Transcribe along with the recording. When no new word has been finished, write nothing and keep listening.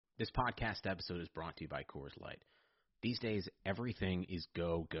This podcast episode is brought to you by Coors Light. These days, everything is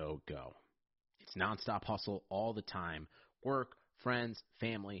go, go, go. It's nonstop hustle all the time. Work, friends,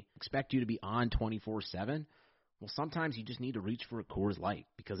 family expect you to be on 24/7. Well, sometimes you just need to reach for a Coors Light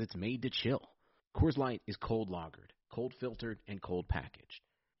because it's made to chill. Coors Light is cold lagered, cold filtered, and cold packaged.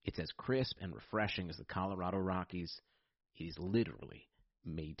 It's as crisp and refreshing as the Colorado Rockies. It is literally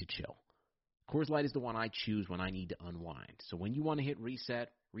made to chill. Coors Light is the one I choose when I need to unwind. So when you want to hit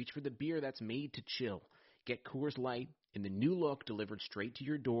reset, reach for the beer that's made to chill. Get Coors Light in the new look delivered straight to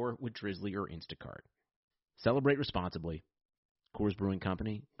your door with Drizzly or Instacart. Celebrate responsibly. Coors Brewing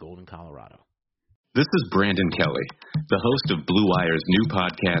Company, Golden, Colorado. This is Brandon Kelly, the host of Blue Wire's new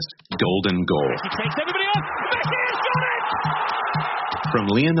podcast, Golden Goal. He takes everybody up. Messi has got it! From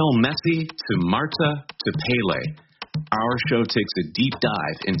Lionel Messi to Marta to Pele, our show takes a deep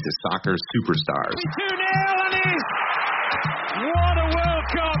dive into soccer superstars. 2-0 and is. What a World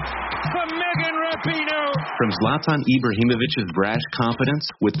Cup for Megan Rapinoe. From Zlatan Ibrahimovic's brash confidence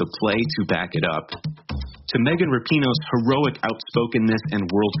with the play to back it up, to Megan Rapinoe's heroic outspokenness and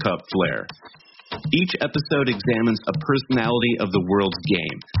World Cup flair. Each episode examines a personality of the world's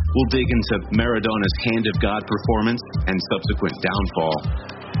game. We'll dig into Maradona's Hand of God performance and subsequent downfall.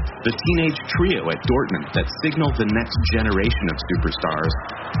 The teenage trio at Dortmund that signaled the next generation of superstars.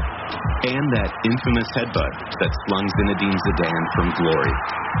 And that infamous headbutt that slung Zinedine Zidane from glory.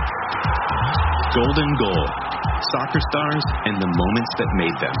 Golden Goal. Soccer stars and the moments that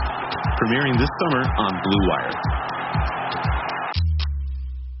made them. Premiering this summer on Blue Wire.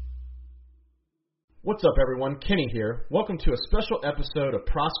 What's up, everyone? Kenny here. Welcome to a special episode of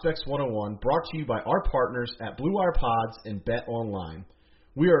Prospects 101 brought to you by our partners at Blue Wire Pods and Bet Online.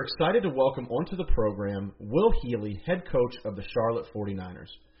 We are excited to welcome onto the program Will Healy, head coach of the Charlotte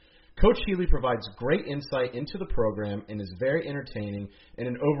 49ers. Coach Healy provides great insight into the program and is very entertaining and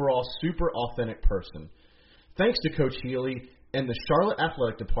an overall super authentic person. Thanks to Coach Healy and the Charlotte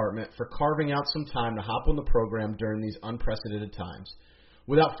Athletic Department for carving out some time to hop on the program during these unprecedented times.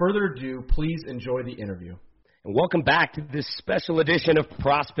 Without further ado, please enjoy the interview. And welcome back to this special edition of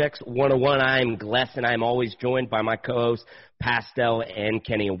Prospects 101. I'm Gless, and I'm always joined by my co-hosts, Pastel and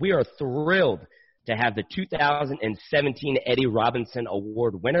Kenny. And we are thrilled to have the 2017 Eddie Robinson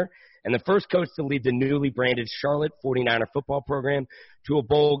Award winner and the first coach to lead the newly branded Charlotte 49er football program to a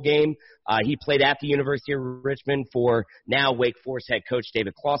bowl game. He played at the University of Richmond for now Wake Forest head coach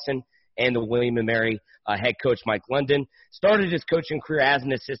David Clawson and the William & Mary head coach Mike London. Started his coaching career as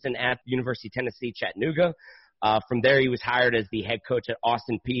an assistant at the University of Tennessee, Chattanooga. From there, he was hired as the head coach at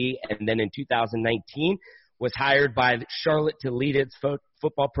Austin Peay, and then in 2019 was hired by Charlotte to lead its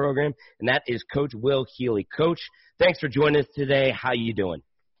football program, and that is Coach Will Healy. Coach, thanks for joining us today. How you doing?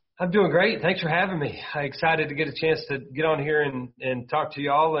 I'm doing great. Thanks for having me. I'm excited to get a chance to get on here and talk to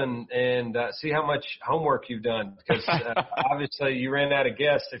y'all and see how much homework you've done, because obviously you ran out of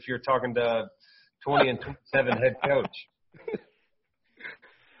guests if you're talking to 20 and 27 head coach.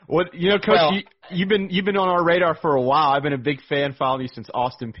 Well, Coach, you've been on our radar for a while. I've been a big fan, following you since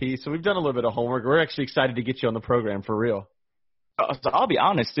Austin Peay. So we've done a little bit of homework. We're actually excited to get you on the program for real. So I'll be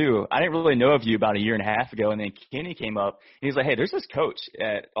honest, too. I didn't really know of you about a year and a half ago, and then Kenny came up, and he's like, hey, there's this coach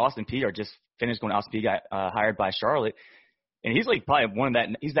at Austin Peay, or just finished going to Austin Peay, got hired by Charlotte. And he's like probably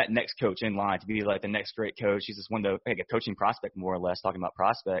he's that next coach in line to be like the next great coach. He's just one of the, like a coaching prospect, more or less, talking about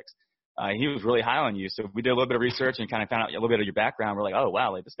prospects. He was really high on you. So we did a little bit of research and kind of found out a little bit of your background. We're like, oh,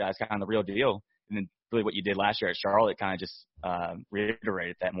 wow, like this guy's kind of the real deal. And then really what you did last year at Charlotte kind of just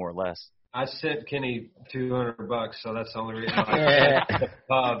reiterated that more or less. I sent Kenny $200, so that's the only reason.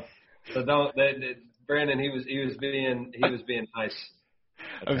 So don't, Brandon. He was being nice.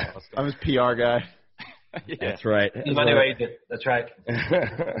 I'm his PR guy. Yeah. That's right. He's my new agent. That's right.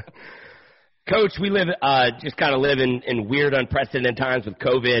 Coach, we live just kind of live in weird, unprecedented times with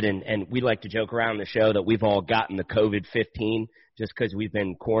COVID, and we like to joke around the show that we've all gotten the COVID-15 just because we've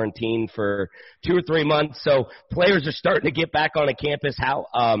been quarantined for 2 or 3 months. So players are starting to get back on a campus. How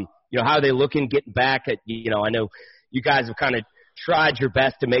how are they looking getting back? I know you guys have kind of tried your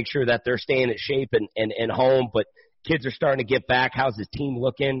best to make sure that they're staying in shape and home, but kids are starting to get back. How's his team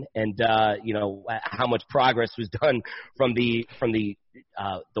looking? And how much progress was done from the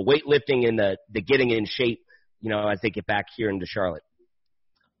weightlifting and the getting in shape, as they get back here into Charlotte?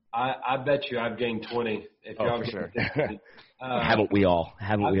 I bet you I've gained 20. For sure. Haven't we all?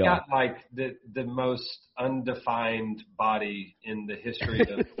 I've got like the most undefined body in the history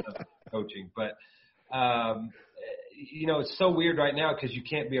of coaching, but it's so weird right now because you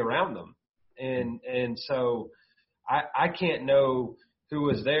can't be around them, and so I can't know who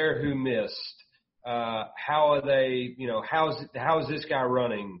was there, who missed, How are they, how is this guy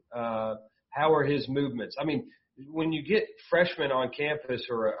running? How are his movements? I mean, when you get freshmen on campus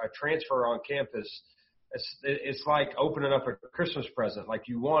or a transfer on campus, it's like opening up a Christmas present. Like,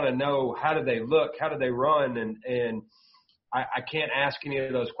 you want to know, how do they look? How do they run? And I can't ask any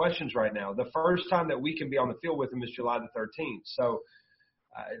of those questions right now. The first time that we can be on the field with them is July the 13th. So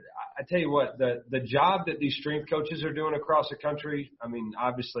I tell you what, the job that these strength coaches are doing across the country, I mean,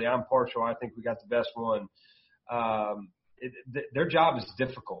 obviously I'm partial. I think we got the best one. Their job is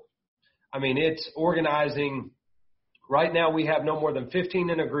difficult. I mean, it's organizing. Right now we have no more than 15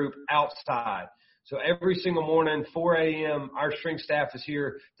 in a group outside. So every single morning, 4 a.m., our strength staff is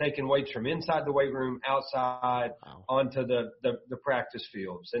here taking weights from inside the weight room outside onto the practice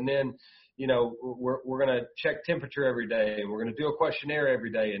fields. And then, we're going to check temperature every day, and we're going to do a questionnaire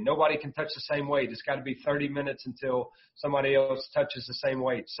every day, and nobody can touch the same weight. It's got to be 30 minutes until somebody else touches the same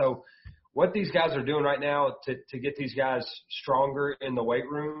weight. So what these guys are doing right now to get these guys stronger in the weight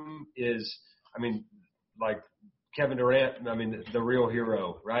room is, I mean, like Kevin Durant, I mean, the real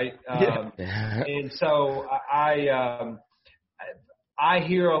hero, right? And so I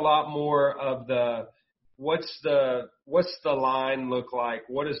hear a lot more of the what's the line look like?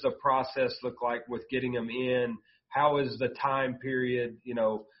 What does the process look like with getting them in? How is the time period?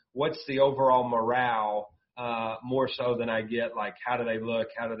 What's the overall morale? More so than I get, like, how do they look?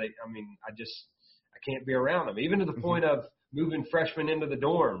 I can't be around them. Even to the point of moving freshmen into the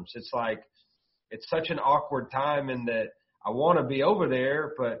dorms. It's like, it's such an awkward time in that I want to be over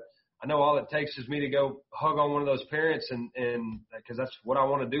there, but I know all it takes is me to go hug on one of those parents and because that's what I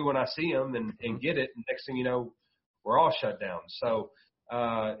want to do when I see them and get it. And next thing you know, we're all shut down. So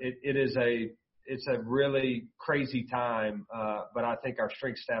it's a really crazy time. But I think our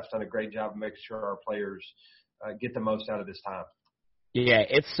strength staff's done a great job of making sure our players get the most out of this time. Yeah,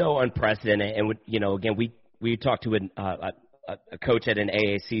 it's so unprecedented. And, again, we talked to a coach at an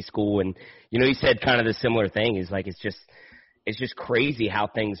AAC school, and, he said kind of the similar thing. He's like, it's just crazy how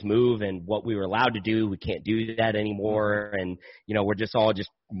things move and what we were allowed to do. We can't do that anymore. And, we're just all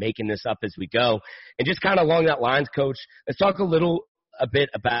just making this up as we go. And just kind of along that lines, Coach, let's talk a bit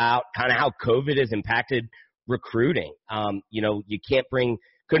about kind of how COVID has impacted recruiting. You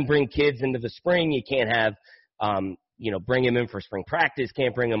couldn't bring kids into the spring. You can't have, bring them in for spring practice,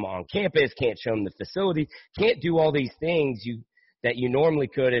 can't bring them on campus, can't show them the facility, can't do all these things that you normally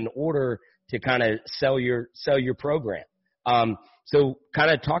could in order to kind of sell your program. So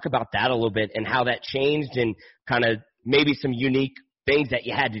kind of talk about that a little bit and how that changed and kind of maybe some unique things that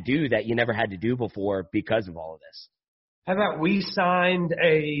you had to do that you never had to do before because of all of this. How about we signed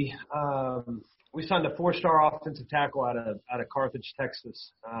a 4-star offensive tackle out of Carthage,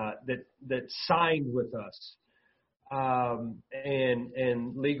 Texas, that signed with us.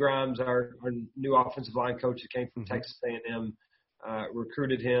 And Lee Grimes, our new offensive line coach that came from Texas A&M,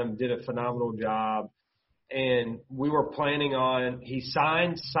 recruited him, did a phenomenal job. And we were planning on, he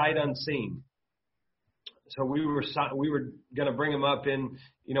signed sight unseen. So we were going to bring him up in,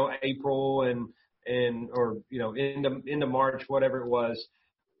 April or into March, whatever it was.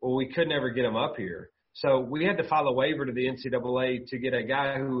 Well, we could never get him up here. So we had to file a waiver to the NCAA to get a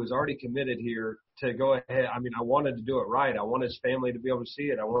guy who was already committed here to go ahead. I mean, I wanted to do it right. I wanted his family to be able to see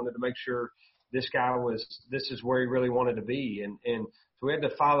it. I wanted to make sure this is where he really wanted to be. And so we had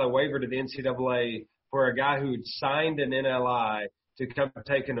to file a waiver to the NCAA for a guy who'd signed an NLI to come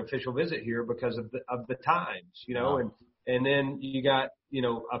take an official visit here because of the times, Wow. And then you got,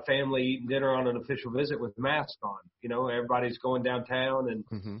 a family eating dinner on an official visit with masks on. Everybody's going downtown and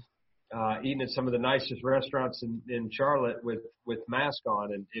eating at some of the nicest restaurants in Charlotte with masks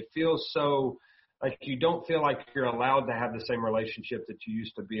on. And it feels so like you don't feel like you're allowed to have the same relationship that you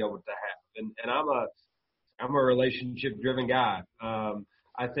used to be able to have. And I'm a relationship-driven guy.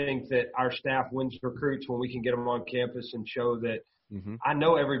 I think that our staff wins recruits when we can get them on campus and show that I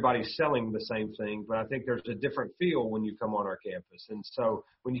know everybody's selling the same thing, but I think there's a different feel when you come on our campus. And so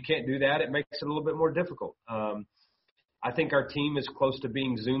when you can't do that, it makes it a little bit more difficult. I think our team is close to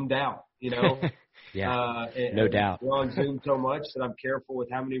being zoomed out, Yeah, no doubt. We're on Zoom so much that I'm careful with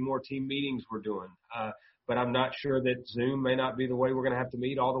how many more team meetings we're doing. But I'm not sure that Zoom may not be the way we're going to have to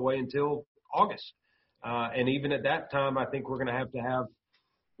meet all the way until August. And even at that time, I think we're going to have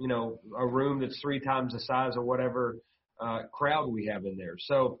a room that's 3 times the size of whatever crowd we have in there.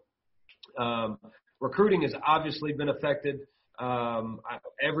 So recruiting has obviously been affected.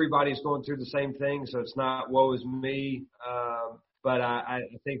 Everybody's going through the same thing, so it's not woe is me. But I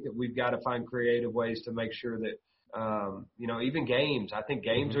think that we've got to find creative ways to make sure that, even games, I think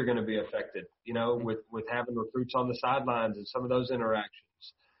games are going to be affected, with having recruits on the sidelines and some of those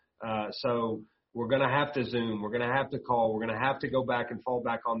interactions. So we're going to have to Zoom. We're going to have to call. We're going to have to go back and fall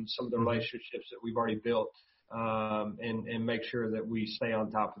back on some of the relationships that we've already built, and make sure that we stay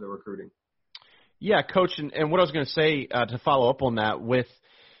on top of the recruiting. Yeah, Coach, and what I was going to say to follow up on that,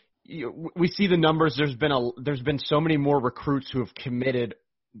 we see the numbers. There's been so many more recruits who have committed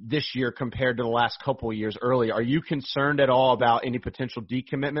this year compared to the last couple of years early. Are you concerned at all about any potential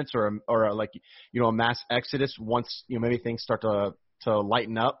decommitments or a mass exodus once maybe things start to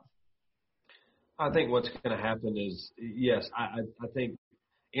lighten up? I think what's going to happen is, yes, I think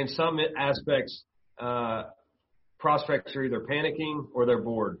in some aspects, prospects are either panicking or they're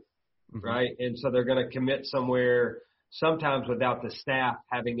bored, right? And so they're going to commit somewhere sometimes without the staff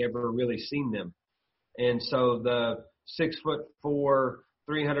having ever really seen them. And so the 6'4",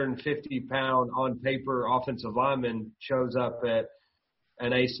 350-pound on paper offensive lineman shows up at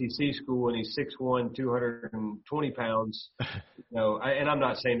an ACC school and he's 6'1", 220 pounds. And I'm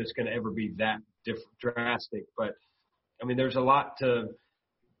not saying it's going to ever be that drastic, but I mean, there's a lot to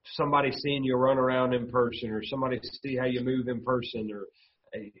somebody seeing you run around in person, or somebody see how you move in person, or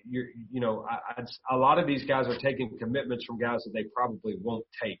a lot of these guys are taking commitments from guys that they probably won't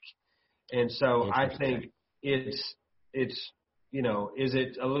take. And so I think it's is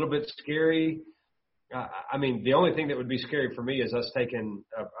it a little bit scary? I mean, the only thing that would be scary for me is us taking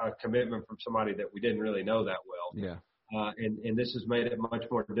a commitment from somebody that we didn't really know that well. Yeah. And this has made it much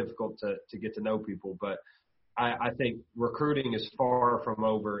more difficult to get to know people. But I think recruiting is far from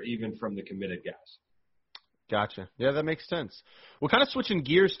over, even from the committed guys. Gotcha. Yeah, that makes sense. Well, kind of switching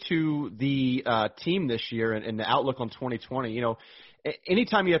gears to the team this year and the outlook on 2020.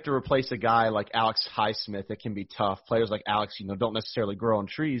 Anytime you have to replace a guy like Alex Highsmith, it can be tough. Players like Alex, don't necessarily grow on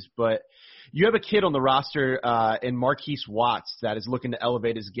trees, but you have a kid on the roster in Marquise Watts that is looking to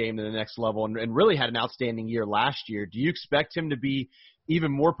elevate his game to the next level and really had an outstanding year last year. Do you expect him to be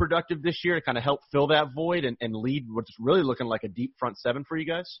even more productive this year to kind of help fill that void and lead what's really looking like a deep front seven for you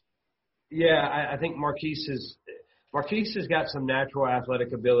guys? Yeah, I think Marquise has got some natural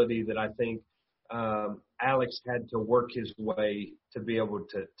athletic ability that I think Alex had to work his way to be able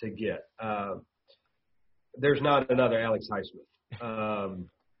to get. There's not another Alex Highsmith.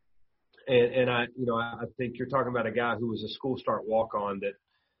 And I think you're talking about a guy who was a school start walk-on that,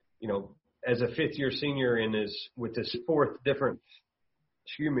 as a fifth-year senior and with his fourth different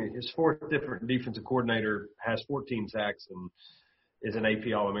defensive coordinator, has 14 sacks and is an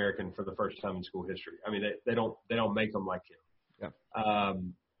AP All-American for the first time in school history. I mean, they don't make them like him. Yeah.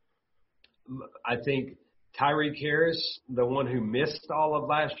 I think Tyreek Harris, the one who missed all of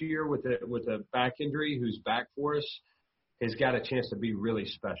last year with a back injury, who's back for us, has got a chance to be really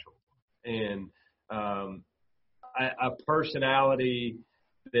special. And a personality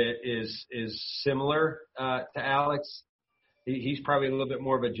that is similar to Alex. He's probably a little bit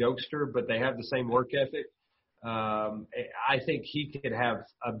more of a jokester, but they have the same work ethic. I think he could have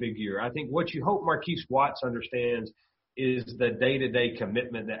a big year. I think what you hope Marquise Watts understands is the day-to-day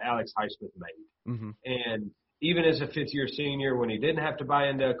commitment that Alex Highsmith made. Mm-hmm. And even as a fifth-year senior, when he didn't have to buy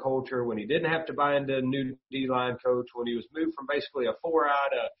into a culture, when he didn't have to buy into a new D-line coach, when he was moved from basically a 4-eye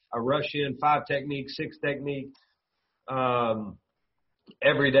to a rush-in, 5 technique, 6 technique,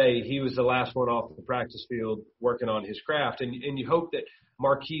 every day he was the last one off the practice field working on his craft. And you hope that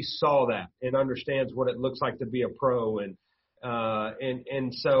Marquise saw that and understands what it looks like to be a pro. And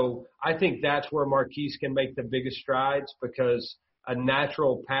so I think that's where Marquise can make the biggest strides, because a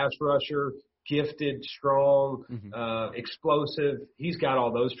natural pass rusher, gifted, strong, explosive, he's got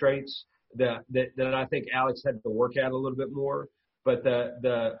all those traits that I think Alex had to work at a little bit more. But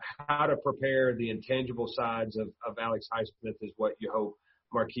the how to prepare the intangible sides of Alex Highsmith is what you hope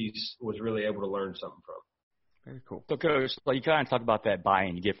Marquise was really able to learn something from. Very cool. So, Coach, you kind of talked about that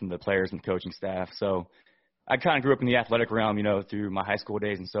buy-in you get from the players and coaching staff. So I kind of grew up in the athletic realm, through my high school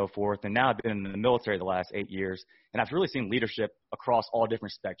days and so forth. And now I've been in the military the last 8 years, and I've really seen leadership across all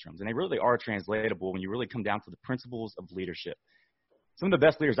different spectrums. And they really are translatable when you really come down to the principles of leadership. Some of the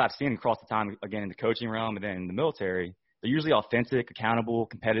best leaders I've seen across the time, again, in the coaching realm and then in the military, they're usually authentic, accountable,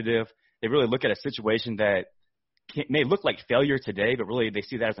 competitive. They really look at a situation that may look like failure today, but really they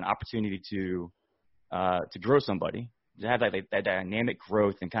see that as an opportunity to grow somebody, to have that dynamic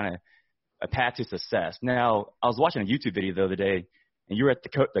growth and kind of a path to success. Now, I was watching a YouTube video the other day, and you were at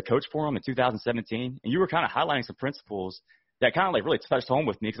the Coach Forum in 2017, and you were kind of highlighting some principles that kind of really touched home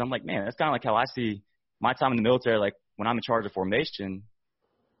with me, because I'm like, man, that's kind of like how I see my time in the military, like when I'm in charge of formation.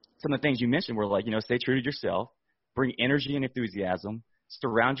 Some of the things you mentioned were like, stay true to yourself, bring energy and enthusiasm,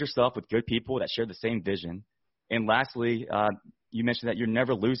 surround yourself with good people that share the same vision. And lastly, you mentioned that you're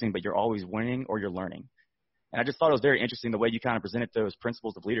never losing, but you're always winning or you're learning. And I just thought it was very interesting the way you kind of presented those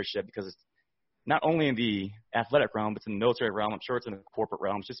principles of leadership, because not only in the athletic realm, but it's in the military realm. I'm sure it's in the corporate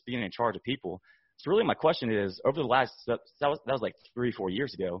realm. It's just being in charge of people. So really my question is, over the last – that was like 3 or 4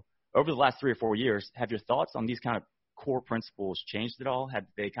 years ago. Over the last 3 or 4 years, have your thoughts on these kind of core principles changed at all? Have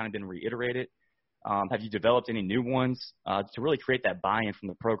they kind of been reiterated? Have you developed any new ones to really create that buy-in from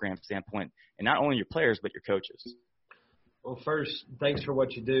the program standpoint, and not only your players but your coaches? Well, first, thanks for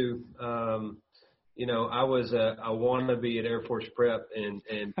what you do. I was a wannabe at Air Force Prep and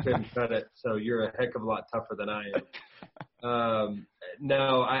couldn't cut it, so you're a heck of a lot tougher than I am.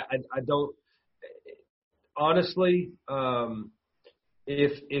 No, I don't. Honestly,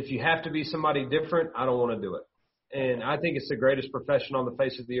 if you have to be somebody different, I don't want to do it. And I think it's the greatest profession on the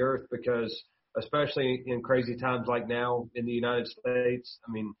face of the earth because, especially in crazy times like now in the United States,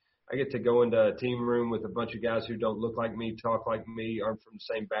 I mean, I get to go into a team room with a bunch of guys who don't look like me, talk like me, aren't from the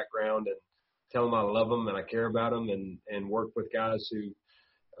same background, and tell them I love them and I care about them, and work with guys who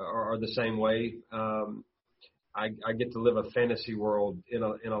are the same way. I get to live a fantasy world in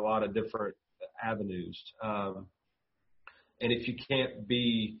a lot of different avenues. And if you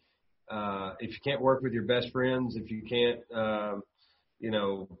can't work with your best friends, if you can't,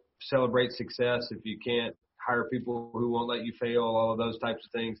 celebrate success, if you can't hire people who won't let you fail, all of those types of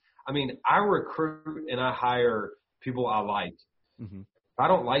things. I mean, I recruit and I hire people I like. Mm-hmm. If I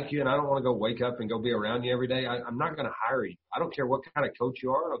don't like you and I don't want to go wake up and go be around you every day, I'm not going to hire you. I don't care what kind of coach you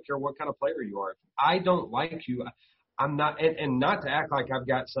are. I don't care what kind of player you are. If I don't like you, I'm not, and not to act like I've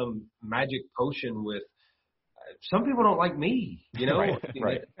got some magic potion with, some people don't like me, Right.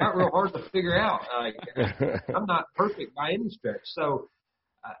 It's not real hard to figure out. I'm not perfect by any stretch. So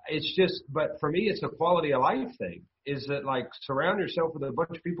it's just, but for me, it's a quality of life thing, is that like surround yourself with a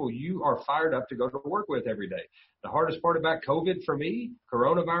bunch of people you are fired up to go to work with every day. The hardest part about COVID for me,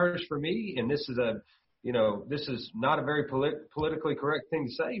 coronavirus for me, and this is this is not a very politically correct thing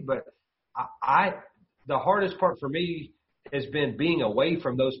to say, but the hardest part for me has been being away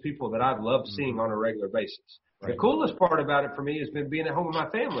from those people that I've loved seeing on a regular basis. Right. The coolest part about it for me has been being at home with my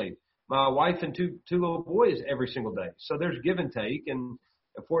family, my wife and two little boys every single day. So there's give and take. And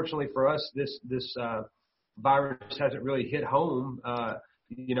unfortunately for us, this virus hasn't really hit home,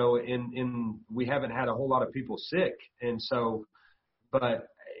 we haven't had a whole lot of people sick. And so, but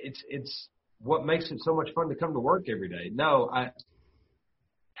it's what makes it so much fun to come to work every day. No,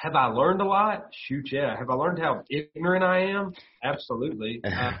 have I learned a lot? Shoot, yeah. Have I learned how ignorant I am? Absolutely.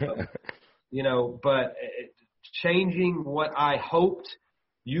 But changing what I hoped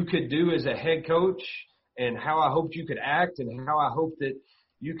you could do as a head coach and how I hoped you could act and how I hoped that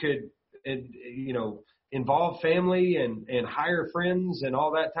you could, involve family and hire friends and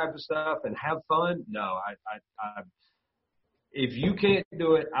all that type of stuff and have fun. No, if you can't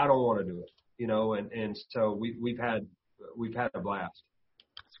do it, I don't want to do it, and so we've had a blast.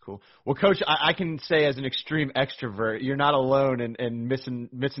 Cool. Well, Coach, I can say as an extreme extrovert, you're not alone and missing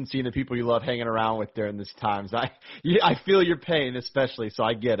seeing the people you love hanging around with during these times. I feel your pain, especially, so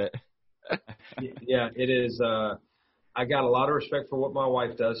I get it. Yeah, it is. I got a lot of respect for what my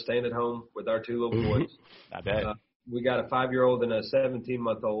wife does, staying at home with our two little boys. I bet. We got a 5-year-old and a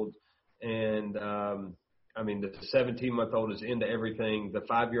 17-month-old, and the 17-month-old is into everything. The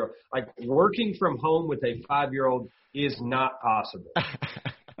 5-year-old, like working from home with a 5-year-old is not possible.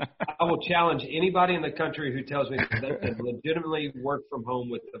 I will challenge anybody in the country who tells me that they can legitimately work from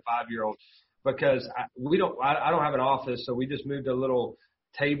home with the 5-year-old, because I don't have an office, so we just moved a little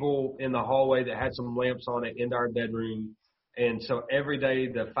table in the hallway that had some lamps on it into our bedroom. And so every day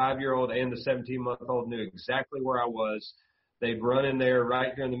the 5-year-old and the 17-month-old knew exactly where I was. They'd run in there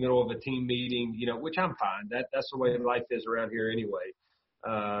right during the middle of a team meeting, which I'm fine. That's the way life is around here anyway.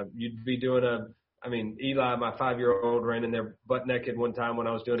 You'd be doing Eli, my 5-year-old, ran in there butt naked one time when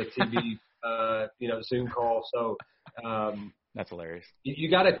I was doing a TV, Zoom call. So that's hilarious. You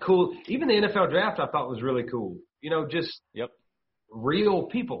got a cool – even the NFL draft I thought was really cool. Just real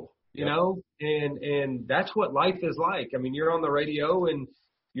people, you know, and that's what life is like. I mean, you're on the radio and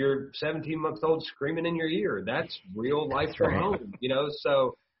your 17-month-old screaming in your ear. That's real life from home,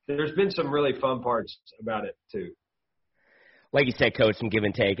 So there's been some really fun parts about it too. Like you said, Coach, some give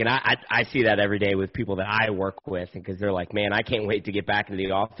and take. And I see that every day with people that I work with, because they're like, man, I can't wait to get back into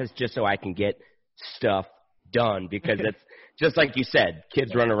the office just so I can get stuff done, because it's just like you said,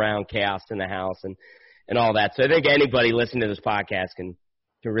 kids run around, chaos in the house and all that. So I think anybody listening to this podcast can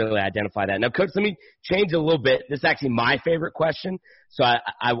really identify that. Now, Coach, let me change a little bit. This is actually my favorite question. So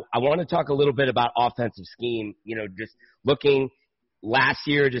I want to talk a little bit about offensive scheme, just looking – last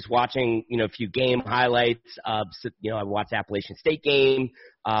year, just watching, a few game highlights. I watched the Appalachian State game.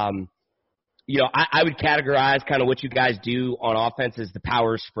 I would categorize kind of what you guys do on offense as the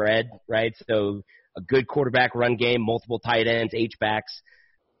power spread, right? So a good quarterback run game, multiple tight ends, H-backs,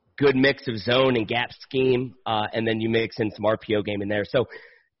 good mix of zone and gap scheme, and then you mix in some RPO game in there. So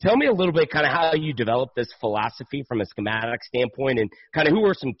tell me a little bit kind of how you developed this philosophy from a schematic standpoint, and kind of who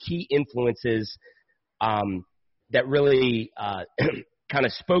are some key influences that really kind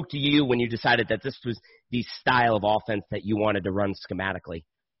of spoke to you when you decided that this was the style of offense that you wanted to run schematically?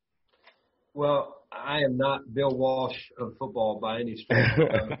 Well, I am not Bill Walsh of football by any stretch.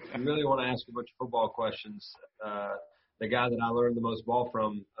 You really want to ask a bunch of football questions. The guy that I learned the most ball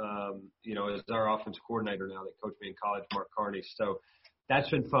from, is our offensive coordinator now that coached me in college, Mark Carney. So that's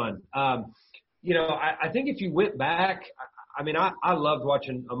been fun. I think if you went back, I loved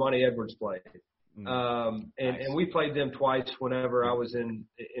watching Amani Edwards play. And we played them twice whenever I was in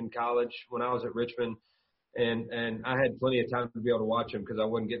college, when I was at Richmond. And I had plenty of time to be able to watch him because I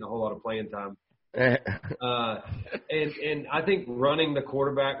wasn't getting a whole lot of playing time. And I think running the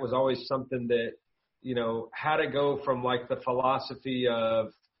quarterback was always something that, how to go from like the philosophy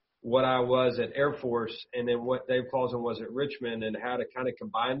of what I was at Air Force and then what Dave Clausen was at Richmond, and how to kind of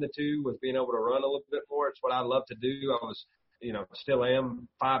combine the two with being able to run a little bit more. It's what I love to do. I was, still am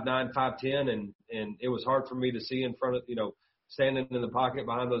 5'9", 5'10", and it was hard for me to see in front of, standing in the pocket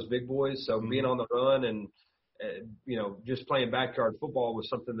behind those big boys. So being on the run and, just playing backyard football was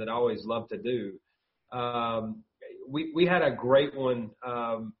something that I always loved to do. We had a great one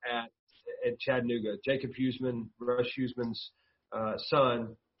at Chattanooga. Jacob Huseman, Rush Huseman's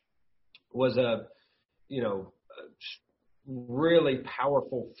son, was a really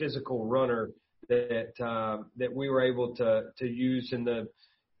powerful physical runner that we were able to use in the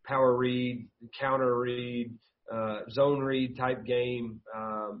power read, counter read, zone read type game.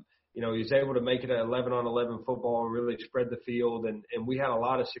 He was able to make it an 11-on-11 football and really spread the field, and we had a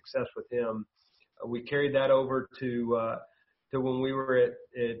lot of success with him. We carried that over to when we were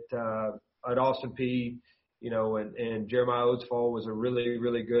at Austin Peay, and Jeremiah Oatsfall was a really,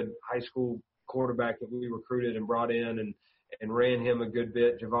 really good high school quarterback that we recruited and brought in and ran him a good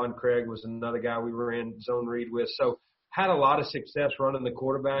bit. Javon Craig was another guy we ran zone read with. So had a lot of success running the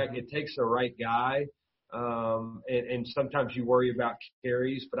quarterback. It takes the right guy. And sometimes you worry about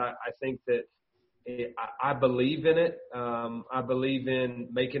carries, but I think that I believe in it. I believe in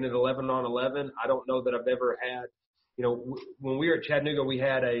making it 11-on-11. I don't know that I've ever had, when we were at Chattanooga, we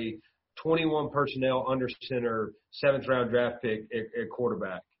had a 21 personnel under center, 7th round draft pick at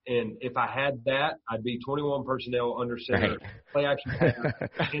quarterback. And if I had that, I'd be 21 personnel under center, play action pass,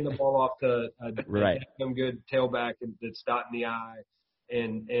 hand the ball off to a good tailback that's dotting the I,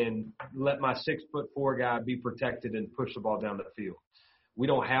 and let my 6'4" guy be protected and push the ball down the field. We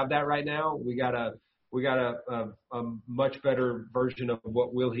don't have that right now. We got a much better version of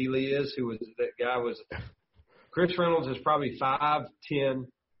what Will Healy is, who was that guy was. Chris Reynolds is probably 5'10",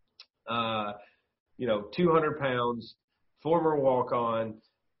 200 pounds, former walk-on,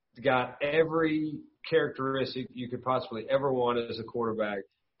 got every characteristic you could possibly ever want as a quarterback,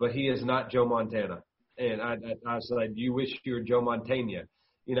 but he is not Joe Montana. And I was like, you wish you were Joe Montana,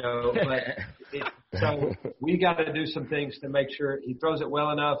 so we got to do some things to make sure he throws it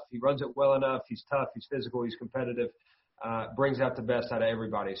well enough, he runs it well enough, he's tough, he's physical, he's competitive, brings out the best out of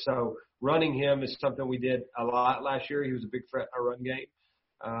everybody. So running him is something we did a lot last year. He was a big threat in our run game.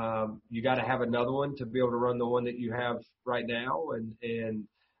 You got to have another one to be able to run the one that you have right now. And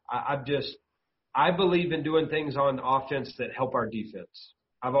I believe in doing things on offense that help our defense.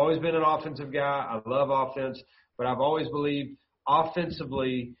 I've always been an offensive guy. I love offense, but I've always believed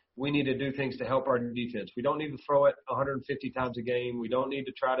offensively we need to do things to help our defense. We don't need to throw it 150 times a game. We don't need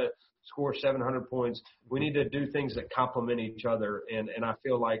to try to score 700 points. We need to do things that complement each other. And I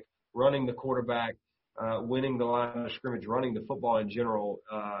feel like running the quarterback, winning the line of scrimmage, running the football in general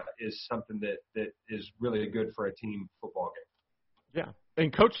is something that is really good for a team football game. Yeah.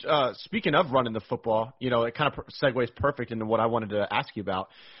 And, Coach, speaking of running the football, it kind of segues perfect into what I wanted to ask you about.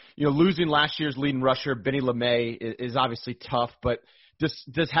 Losing last year's leading rusher, Benny LeMay, is obviously tough, but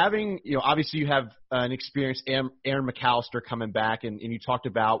does having, obviously you have an experienced Aaron McAllister coming back, and you talked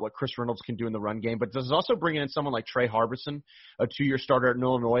about what Chris Reynolds can do in the run game, but does also bringing in someone like Trey Harbison, a 2-year starter at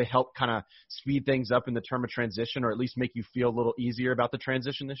Illinois, help kind of speed things up in the term of transition, or at least make you feel a little easier about the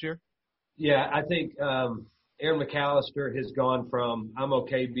transition this year? Yeah, I think Aaron McAllister has gone from I'm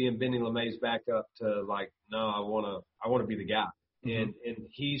okay being Benny LeMay's backup to like, no, I want to be the guy. Mm-hmm. And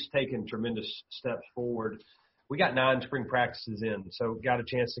he's taken tremendous steps forward. We got 9 spring practices in, so got a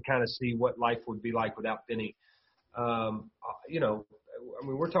chance to kind of see what life would be like without Benny. We're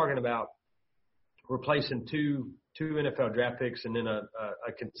talking about replacing 2 2 NFL draft picks and then a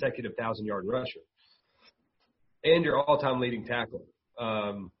consecutive 1,000-yard rusher. And your all-time leading tackle.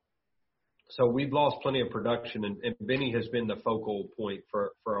 So we've lost plenty of production, and Benny has been the focal point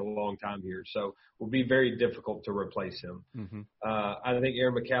for a long time here. So it will be very difficult to replace him. Mm-hmm. I think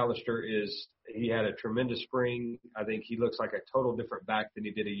Aaron McAllister he had a tremendous spring. I think he looks like a total different back than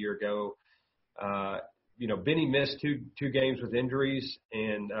he did a year ago. Benny missed two games with injuries,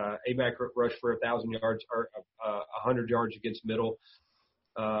 and AMAC rushed for 1,000 yards or 100 yards against Middle,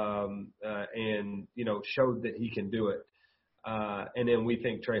 and showed that he can do it. And then we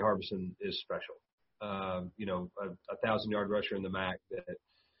think Trey Harbison is special. A 1,000-yard rusher in the MAC.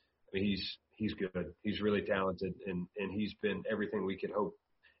 He's good. He's really talented, and he's been everything we could hope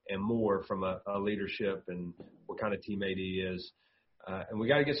and more from a leadership and what kind of teammate he is. And we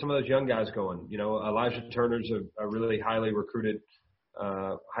got to get some of those young guys going. Elijah Turner's a really highly recruited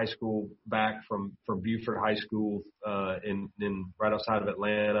high school back from Buford High School in right outside of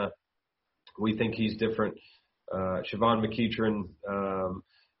Atlanta. We think he's different. Siobhan McEachern,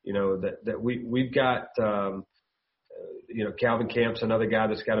 we've got, Calvin Camp's another guy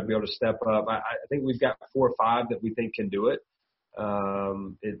that's got to be able to step up. I think we've got 4 or 5 that we think can do it.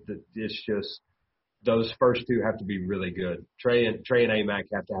 It's just those first 2 have to be really good. Trey and AMAC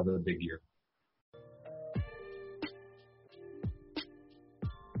have to have a big year.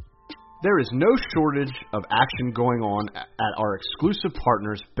 There is no shortage of action going on at our exclusive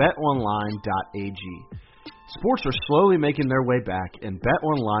partners, BetOnline.ag. Sports are slowly making their way back, and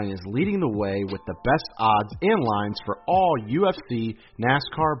BetOnline is leading the way with the best odds and lines for all UFC,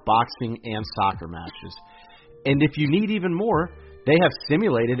 NASCAR, boxing, and soccer matches. And if you need even more, they have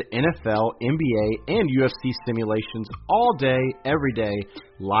simulated NFL, NBA, and UFC simulations all day, every day,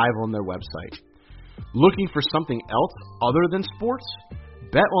 live on their website. Looking for something else other than sports?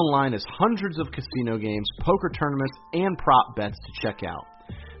 BetOnline has hundreds of casino games, poker tournaments, and prop bets to check out.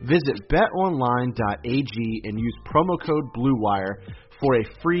 Visit betonline.ag and use promo code BlueWire for a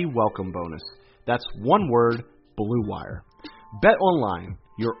free welcome bonus. That's one word, BlueWire. BetOnline,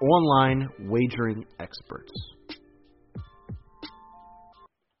 your online wagering experts.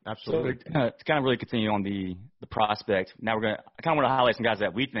 Absolutely. So to kind of really continue on the prospect, now I kind of want to highlight some guys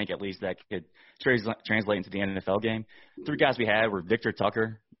that we think at least that could translate into the NFL game. 3 guys we had were Victor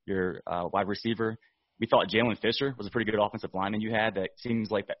Tucker, your wide receiver. We thought Jalen Fisher was a pretty good offensive lineman you had that seems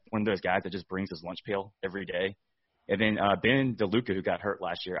like one of those guys that just brings his lunch pail every day. And then Ben DeLuca, who got hurt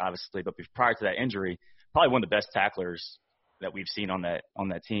last year, obviously, but prior to that injury, probably one of the best tacklers that we've seen on that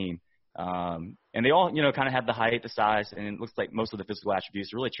team. And they all, kind of have the height, the size, and it looks like most of the physical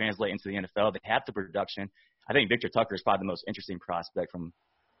attributes really translate into the NFL. They have the production. I think Victor Tucker is probably the most interesting prospect from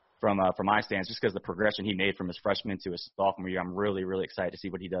my stance, just because the progression he made from his freshman to his sophomore year. I'm really, really excited to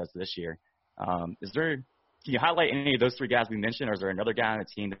see what he does this year. Can you highlight any of those 3 guys we mentioned, or is there another guy on the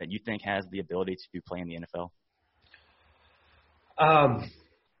team that you think has the ability to play in the NFL?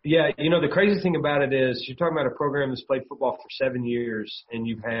 Yeah, the crazy thing about it is you're talking about a program that's played football for 7 years, and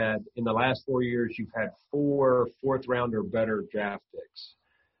you've had, in the last 4 years, you've had 4 fourth-round or better draft picks.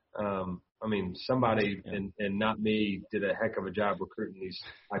 Somebody, and not me, did a heck of a job recruiting these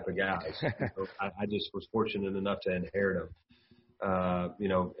type of guys. I just was fortunate enough to inherit them.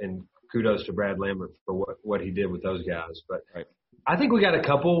 And kudos to Brad Lambert for what he did with those guys. But right. I think we got a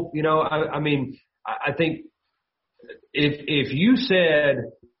couple. I think if you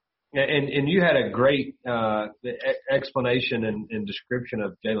said, and you had a great explanation and description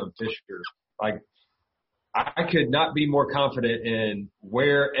of Jalen Fisher, like I could not be more confident in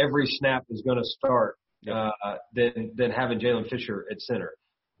where every snap is going to start than having Jalen Fisher at center.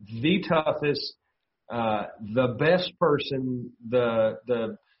 The toughest, the best person,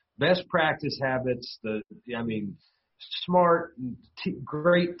 the best practice habits, smart,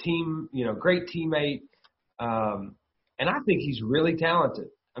 great team, great teammate. And I think he's really talented.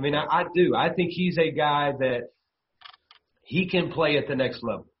 I do. I think he's a guy that he can play at the next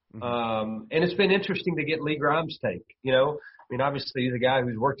level. And it's been interesting to get Lee Grimes' take. Obviously he's a guy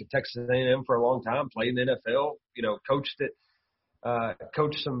who's worked at Texas A&M for a long time, played in the NFL,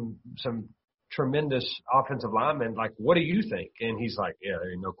 coached some tremendous offensive linemen. Like, what do you think? And he's like, yeah,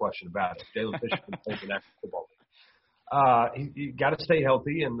 there ain't no question about it. Jalen Fisher can play the National Football League. You got to stay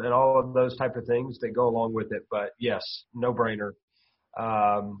healthy and all of those type of things that go along with it. But yes, no brainer.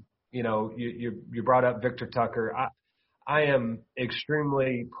 You brought up Victor Tucker. I am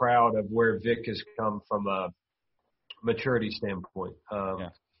extremely proud of where Vic has come from a maturity standpoint.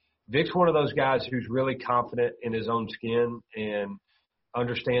 Vic's one of those guys who's really confident in his own skin and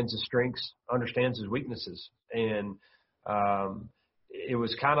understands his strengths, understands his weaknesses. And it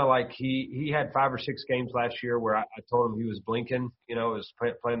was kind of like he had 5 or 6 games last year where I told him he was blinking. You know, it was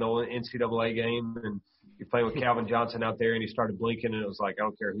playing the old NCAA game, and you're playing with Calvin Johnson out there, and he started blinking, and it was like, I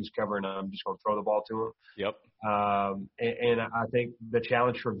don't care who's covering, I'm just going to throw the ball to him. Yep. And I think the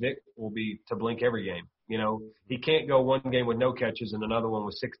challenge for Vic will be to blink every game. You know, he can't go one game with no catches and another one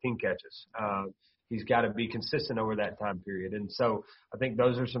with 16 catches. He's got to be consistent over that time period. And so I think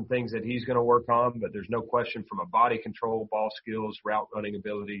those are some things that he's going to work on, but there's no question from a body control, ball skills, route running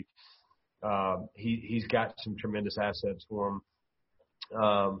ability, he's got some tremendous assets for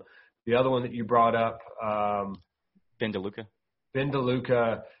him. The other one that you brought up, Ben DeLuca. Ben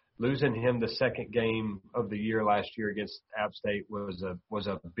DeLuca, losing him the second game of the year last year against App State was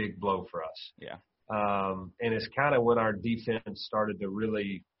a big blow for us. Yeah. And it's kind of when our defense started to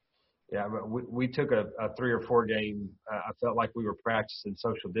really, we took a 3 or 4 game. I felt like we were practicing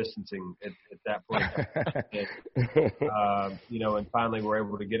social distancing at that point. And, you know, and finally we're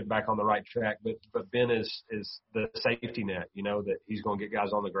able to get it back on the right track. But Ben is the safety net, you know, that he's going to get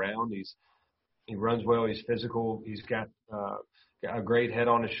guys on the ground. He runs well. He's physical. He's got a great head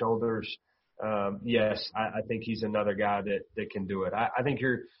on his shoulders. Yes, I think he's another guy that can do it. I think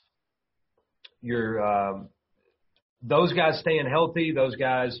those guys staying healthy, those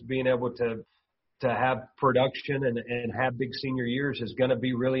guys being able to have production and have big senior years is going to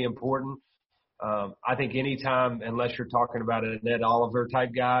be really important. I think anytime, unless you're talking about a Ned Oliver type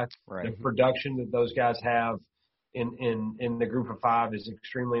guy, right, the production that those guys have in the group of 5 is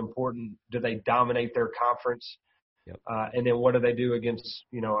extremely important. Do they dominate their conference? Yep. And then what do they do against,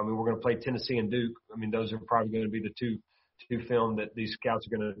 you know, I mean, we're going to play Tennessee and Duke. I mean, those are probably going to be the two film that these scouts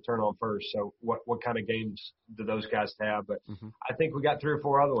are going to turn on first. So what kind of games do those guys have? But I think we got 3 or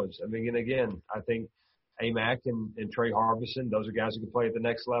 4 other ones. I mean, and again, I think Amac and Trey Harbison, those are guys who can play at the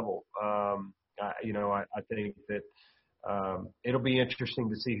next level. You know, I think that it'll be interesting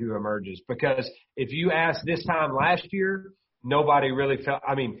to see who emerges, because if you ask this time last year, nobody really felt –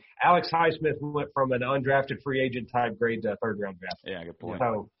 I mean, Alex Highsmith went from an undrafted free agent type grade to a 3rd-round draft. Yeah, good point.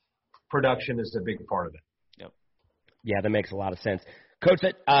 So production is a big part of it. Yeah, that makes a lot of sense. Coach,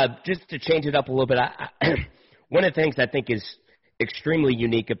 just to change it up a little bit, one of the things I think is extremely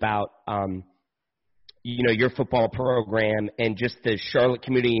unique about, you know, your football program and just the Charlotte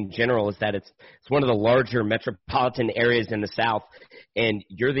community in general is that it's one of the larger metropolitan areas in the South, and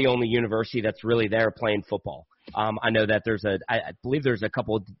you're the only university that's really there playing football. I know that I believe there's a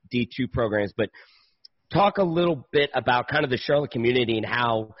couple of D2 programs, but talk a little bit about kind of the Charlotte community and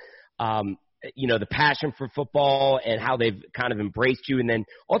how, you know, the passion for football and how they've kind of embraced you. And then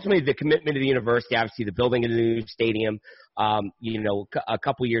ultimately the commitment to the university, obviously the building of the new stadium, you know, a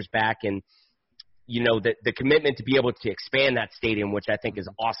couple years back, and, you know, the commitment to be able to expand that stadium, which I think is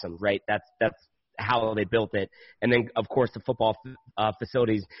awesome, right? That's how they built it. And then, of course, the football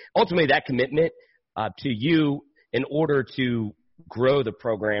facilities. Ultimately, that commitment to you in order to grow the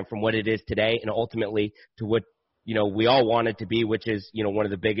program from what it is today and ultimately to what, you know, we all want it to be, which is, you know, one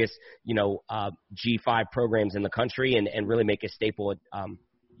of the biggest, you know, G5 programs in the country and really make a staple,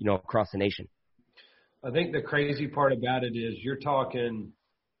 you know, across the nation. I think the crazy part about it is you're talking,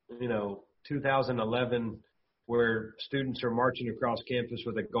 you know, 2011, where students are marching across campus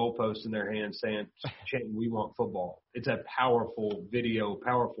with a goalpost in their hand saying, chanting, we want football. It's a powerful video,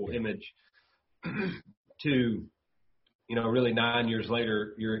 powerful image to, you know, really 9 years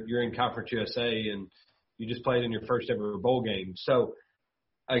later, you're in Conference USA and you just played in your first ever bowl game. So,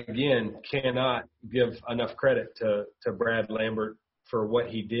 again, cannot give enough credit to Brad Lambert for what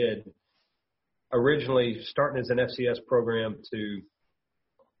he did. Originally starting as an FCS program to,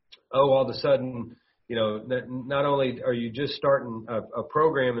 all of a sudden, you know, not only are you just starting a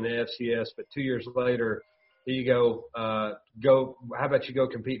program in the FCS, but 2 years later, here you go, how about you go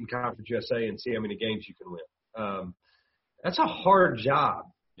compete in Conference USA and see how many games you can win? That's a hard job.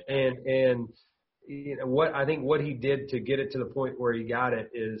 And you know, what he did to get it to the point where he got it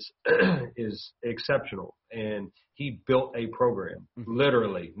is exceptional. And he built a program,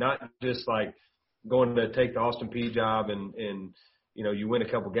 literally, not just like going to take the Austin Peay job and you know, you win a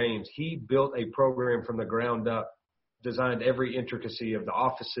couple games. He built a program from the ground up, designed every intricacy of the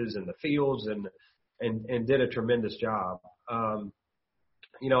offices and the fields and did a tremendous job.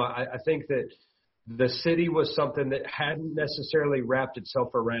 You know, I think that the city was something that hadn't necessarily wrapped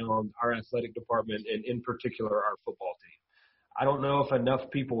itself around our athletic department and in particular our football team. I don't know if enough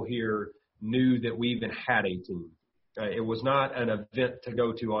people here knew that we even had a team. It was not an event to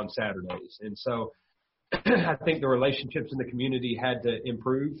go to on Saturdays. And so I think the relationships in the community had to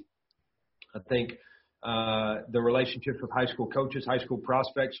improve. I think The relationships with high school coaches, high school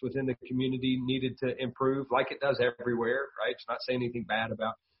prospects within the community needed to improve, like it does everywhere, right? It's not saying anything bad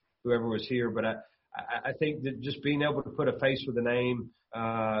about whoever was here, but I think that just being able to put a face with a name,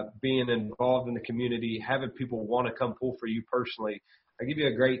 being involved in the community, having people want to come pull for you personally. I'll give you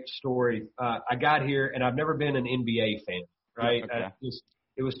a great story. I got here, and I've never been an NBA fan, right? Okay.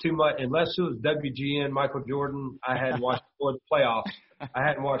 It was too much. Unless it was WGN, Michael Jordan, I hadn't watched for the playoffs. I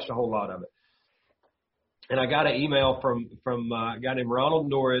hadn't watched a whole lot of it. And I got an email from a guy named Ronald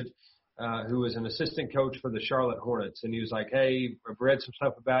Norrid, who was an assistant coach for the Charlotte Hornets. And he was like, hey, I've read some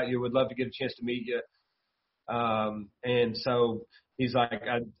stuff about you. Would love to get a chance to meet you. And so he's like,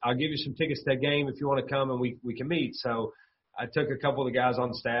 I'll give you some tickets to a game if you want to come and we can meet. So I took a couple of the guys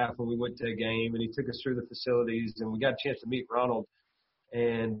on staff and we went to a game, and he took us through the facilities, and we got a chance to meet Ronald.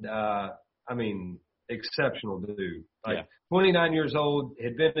 And, exceptional dude. 29 years old,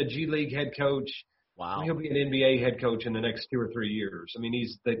 had been a G League head coach. Wow. He'll be an NBA head coach in the next 2 or 3 years. I mean,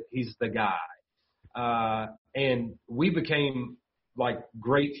 he's the guy. And we became like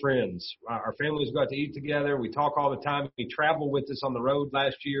great friends. Our families got to eat together. We talk all the time. He traveled with us on the road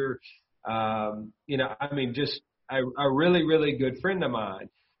last year. Just a really, really good friend of mine.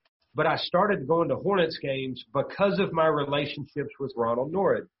 But I started going to Hornets games because of my relationships with Ronald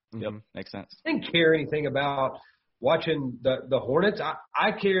Norrid. Yep, makes sense. I didn't care anything about watching the Hornets.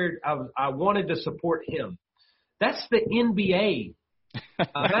 I cared. I wanted to support him. That's the NBA.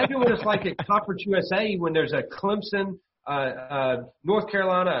 Imagine what it's like at Conference USA when there's a Clemson, North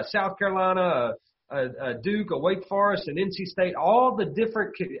Carolina, a South Carolina, a Duke, a Wake Forest, an NC State, all the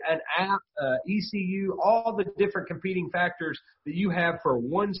different, ECU, all the different competing factors that you have for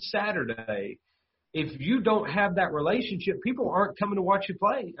one Saturday. If you don't have that relationship, people aren't coming to watch you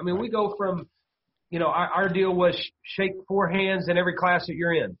play. I mean, we go from, our deal was shake 4 hands in every class that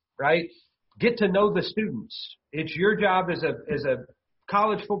you're in, right? Get to know the students. It's your job as a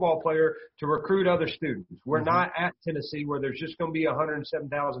college football player to recruit other students. We're not at Tennessee where there's just going to be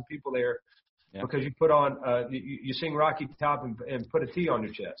 107,000 people there because you put on you sing Rocky Top and put a T on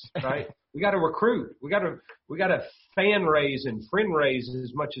your chest, right? We got to recruit. We got to fan raise and friend raise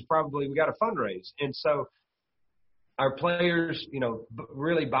as much as probably we got to fundraise. And so our players,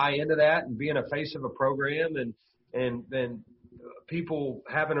 really buy into that and being a face of a program, and then people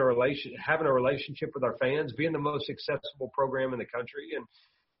having a relationship with our fans, being the most accessible program in the country. And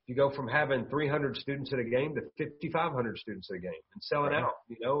you go from having 300 students at a game to 5,500 students at a game and selling out,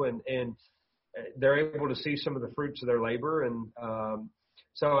 and they're able to see some of the fruits of their labor. And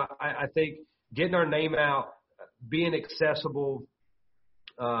so I think getting our name out, being accessible,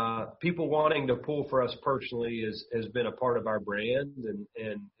 people wanting to pull for us personally has been a part of our brand,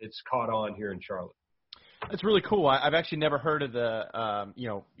 and it's caught on here in Charlotte. That's really cool. I've actually never heard of the,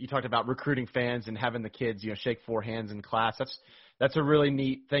 you talked about recruiting fans and having the kids, shake 4 hands in class. That's a really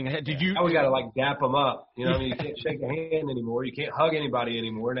neat thing. Now we got to dap them up. You can't shake a hand anymore. You can't hug anybody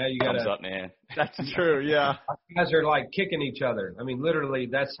anymore. Now you got to. Thumbs up, man. That's true. Yeah. Guys are kicking each other. I mean, literally,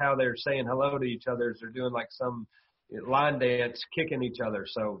 that's how they're saying hello to each other. They're doing some line dance, kicking each other.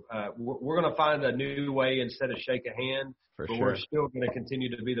 So we're going to find a new way instead of shake a hand. But we're still going to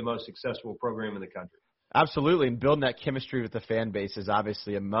continue to be the most successful program in the country. Absolutely, and building that chemistry with the fan base is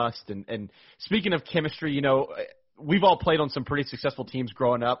obviously a must. And speaking of chemistry, we've all played on some pretty successful teams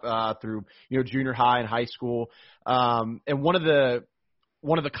growing up through junior high and high school. And one of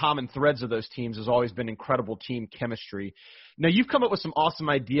the common threads of those teams has always been incredible team chemistry. Now, you've come up with some awesome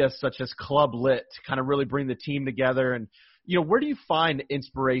ideas such as Club Lit to kind of really bring the team together. And where do you find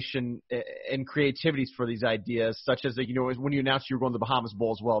inspiration and creativities for these ideas, such as when you announced you were going to the Bahamas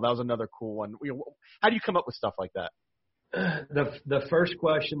Bowl as well? That was another cool one. How do you come up with stuff like that? The first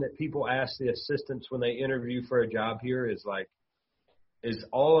question that people ask the assistants when they interview for a job here is is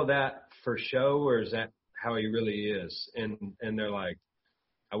all of that for show, or is that how he really is? And they're like,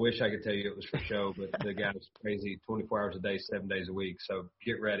 I wish I could tell you it was for show, but the guy's crazy 24 hours a day, 7 days a week. So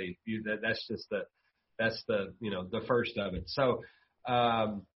get ready. That's the first of it. So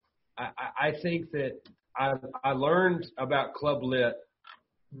I think that I learned about Club Lit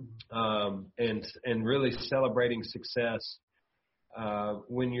and really celebrating success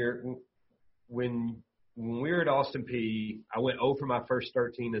when we were at Austin Peay. I went 0 for my first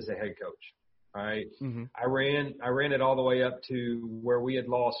 13 as a head coach. All right. Mm-hmm. I ran it all the way up to where we had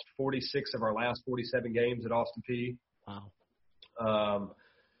lost 46 of our last 47 games at Austin Peay. Wow.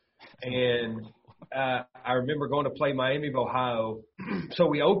 I remember going to play Miami of Ohio. So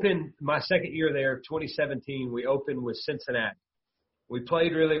we opened my second year there, 2017. We opened with Cincinnati. We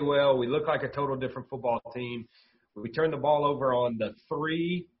played really well. We looked like a total different football team. We turned the ball over on the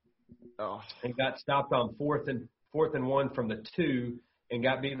 3 and got stopped on fourth and 1 from the 2 and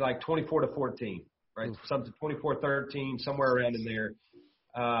got beat like 24-14, right? Oof. Something 24-13, somewhere around in there.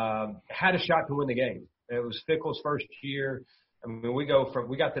 Had a shot to win the game. It was Fickell's first year. I mean, we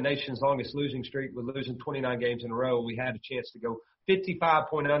got the nation's longest losing streak with losing 29 games in a row. We had a chance to go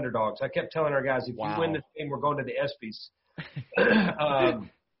 55-point underdogs. I kept telling our guys, if you win this game, we're going to the ESPYs.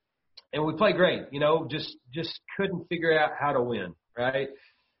 And we played great, just couldn't figure out how to win, right?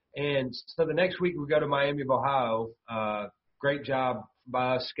 And so the next week we go to Miami of Ohio. Great job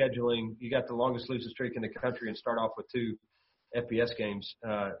by us scheduling. You got the longest losing streak in the country and start off with 2 FBS games.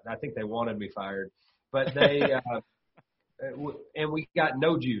 I think they wanted me fired. But they and we got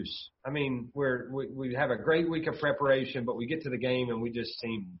no juice. I mean, we have a great week of preparation, but we get to the game and we just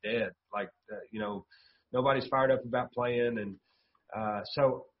seem dead. Like, nobody's fired up about playing. And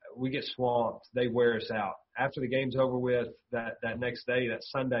so we get swamped. They wear us out. After the game's over with, that next day, that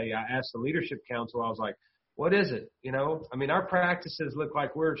Sunday, I asked the leadership council, I was like, what is it? I mean, our practices look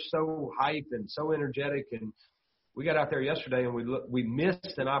like we're so hyped and so energetic. And we got out there yesterday and we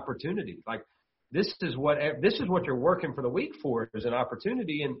missed an opportunity. Like, this is what you're working for the week for, is an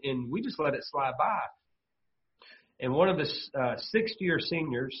opportunity. And we just let it slide by. And one of the sixth-year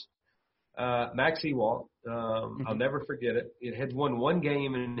seniors, Max Ewalt, I'll never forget it. It had won 1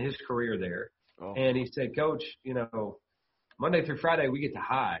 game in his career there. Oh. And he said, Coach, Monday through Friday we get to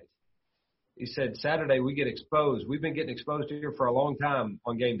hide. He said, Saturday we get exposed. We've been getting exposed here for a long time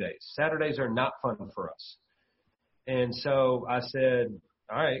on game days. Saturdays are not fun for us. And so I said,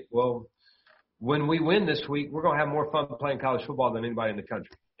 all right, well, when we win this week, we're going to have more fun playing college football than anybody in the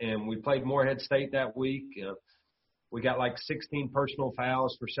country. And we played Morehead State that week. We got like 16 personal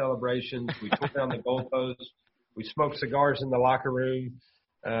fouls for celebrations. We tore down the goalposts. We smoked cigars in the locker room.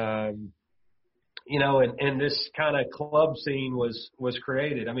 And this kind of club scene was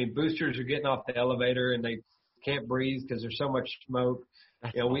created. I mean, boosters are getting off the elevator and they can't breathe because there's so much smoke.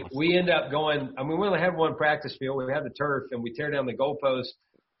 We end up going – I mean, we only had 1 practice field. We had the turf, and we tear down the goalpost.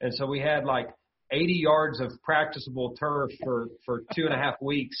 And so we had like 80 yards of practicable turf for 2.5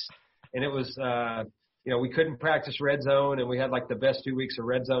 weeks. And it was we couldn't practice red zone, and we had like the best 2 weeks of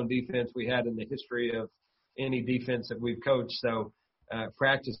red zone defense we had in the history of any defense that we've coached. So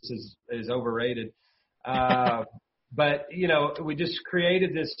practice is overrated. But, we just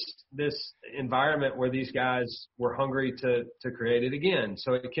created this environment where these guys were hungry to create it again.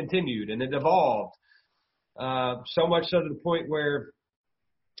 So it continued and it evolved. So much so to the point where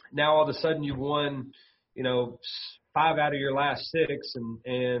now all of a sudden you've won, 5 out of your last 6.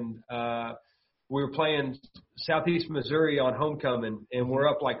 And we were playing Southeast Missouri on homecoming, and we're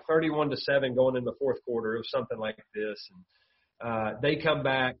up like 31-7 going in the 4th quarter. It was something like this. And they come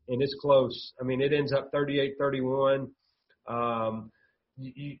back, and it's close. I mean, it ends up 38-31.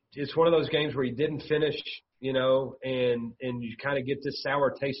 It's one of those games where you didn't finish, and you kind of get this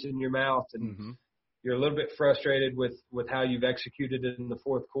sour taste in your mouth, and you're a little bit frustrated with how you've executed it in the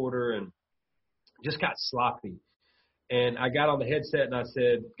 4th quarter, and just got sloppy. And I got on the headset and I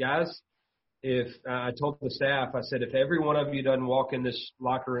said, guys, I told the staff, I said, if every one of you doesn't walk in this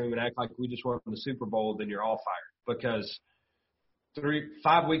locker room and act like we just won the Super Bowl, then you're all fired. Because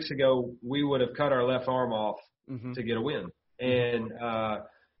 5 weeks ago, we would have cut our left arm off to get a win. And,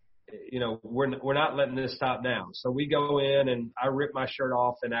 we're not letting this stop now. So we go in and I rip my shirt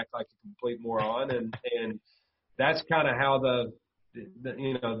off and act like a complete moron. And that's kind of how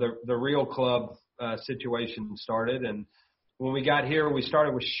the real club situation started. And when we got here, we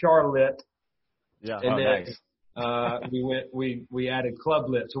started with Charlotte. Yeah. And then nice. we added Club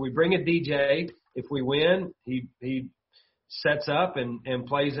Lit. So we bring a DJ. If we win, he sets up and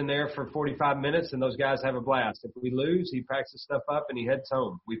plays in there for 45 minutes, and those guys have a blast. If we lose, he packs his stuff up and he heads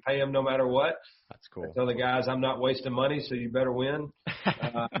home. We pay him no matter what. That's cool. I tell the guys, I'm not wasting money, so you better win.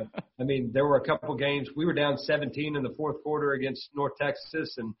 I mean, there were a couple games. We were down 17 in the 4th quarter against North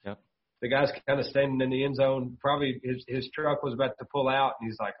Texas, and the guy's kind of standing in the end zone. Probably his truck was about to pull out, and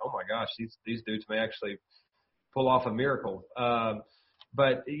he's like, oh, my gosh, these dudes may actually pull off a miracle.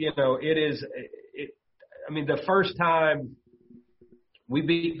 But, it is – I mean, the first time we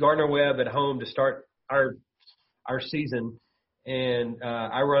beat Gardner-Webb at home to start our season, and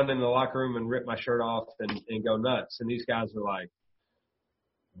I run in the locker room and rip my shirt off and go nuts. And these guys are like,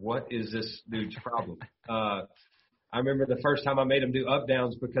 what is this dude's problem? I remember the first time I made them do up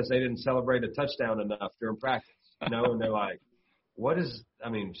downs because they didn't celebrate a touchdown enough during practice, and they're like,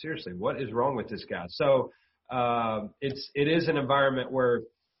 seriously, what is wrong with this guy? So it is an environment where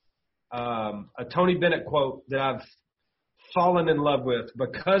a Tony Bennett quote that I've fallen in love with,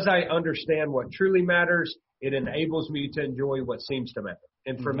 because I understand what truly matters, it enables me to enjoy what seems to matter.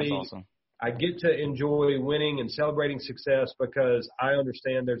 And for That's me, awesome. I get to enjoy winning and celebrating success because I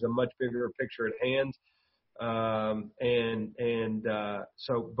understand there's a much bigger picture at hand.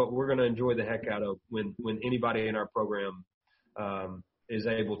 But we're going to enjoy the heck out of when anybody in our program is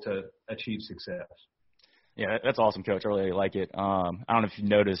able to achieve success. Yeah, that's awesome, Coach. I really like it. I don't know if you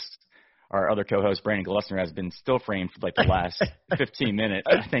noticed, our other co-host, Brandon Glessner, has been still framed for like the last 15 minutes.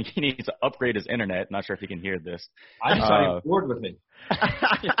 I think he needs to upgrade his internet. Not sure if he can hear this. I just thought he was bored with me.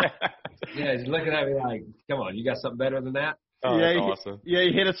 Yeah, he's looking at me like, come on, you got something better than that? Oh, yeah, that's awesome.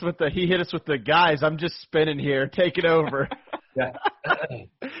 He hit us with the guys. I'm just spinning here. Take it over. Yeah.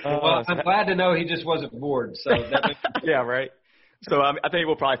 Well, I'm glad to know he just wasn't bored. So that makes yeah, right. So I think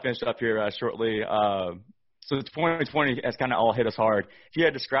we'll probably finish up here shortly. So 2020 has kind of all hit us hard. If you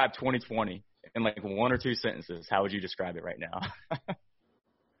had to describe 2020 in like one or two sentences, how would you describe it right now?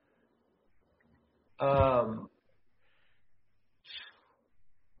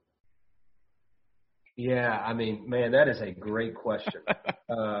 Yeah, I mean, man, that is a great question.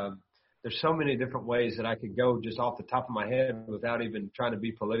 There's so many different ways that I could go just off the top of my head without even trying to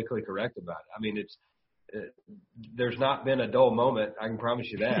be politically correct about it. I mean, there's not been a dull moment. I can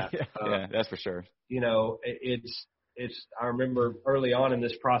promise you that. Yeah, that's for sure. You know, I remember early on in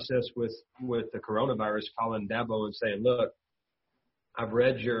this process with the coronavirus, calling Dabo and saying, look, I've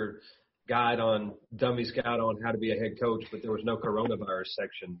read your guide on Dummy's Guide on how to be a head coach, but there was no coronavirus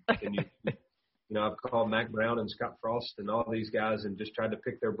section. Can you know, I've called Mac Brown and Scott Frost and all these guys and just tried to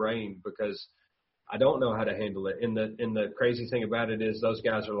pick their brain because I don't know how to handle it. And the crazy thing about it is those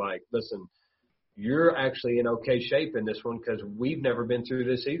guys are like, listen, you're actually in okay shape in this one because we've never been through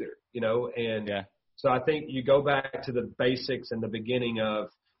this either, you know. And so I think you go back to the basics and the beginning of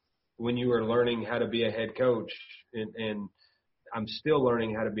when you were learning how to be a head coach, and I'm still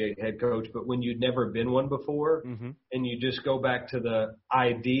learning how to be a head coach, but when you'd never been one before, and you just go back to the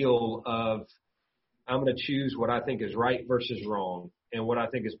ideal of I'm going to choose what I think is right versus wrong and what I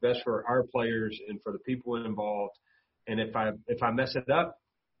think is best for our players and for the people involved. And if I mess it up,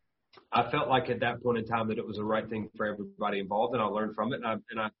 I felt like at that point in time that it was the right thing for everybody involved, and I'll learn from it,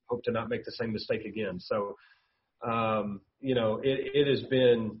 and I hope to not make the same mistake again. So, you know, it has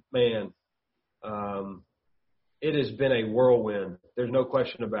been, man, it has been a whirlwind. There's no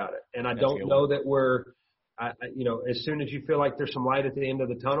question about it. And I don't know that you know, as soon as you feel like there's some light at the end of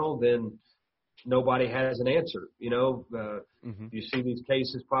the tunnel, then nobody has an answer. You know, you see these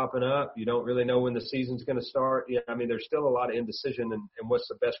cases popping up. You don't really know when the season's going to start. Yeah, I mean, there's still a lot of indecision and what's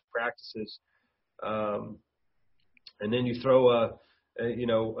the best practices. And then you throw a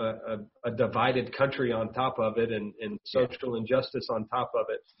divided country on top of it and social injustice on top of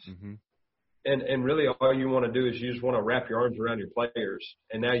it. And really all you want to do is you just want to wrap your arms around your players.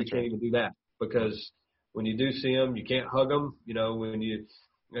 And now you can't even do that because when you do see them, you can't hug them. You know,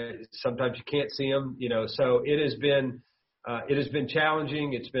 sometimes you can't see them, you know, so it has been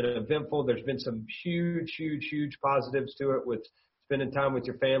challenging. It's been eventful. There's been some huge positives to it with spending time with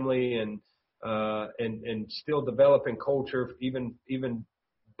your family and still developing culture, even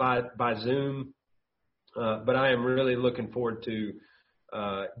by Zoom. But I am really looking forward to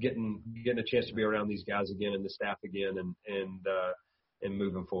getting a chance to be around these guys again and the staff again and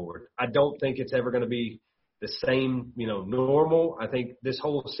moving forward. I don't think it's ever going to be the same, you know, normal. I think this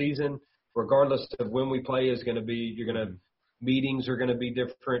whole season, regardless of when we play, is going to be, meetings are going to be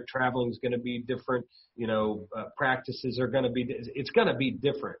different. Traveling is going to be different. You know, practices are going to be, it's going to be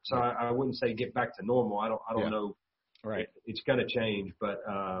different. So I wouldn't say get back to normal. I don't know. Right. It's going to change, but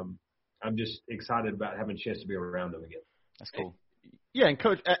I'm just excited about having a chance to be around them again. That's cool. Yeah, and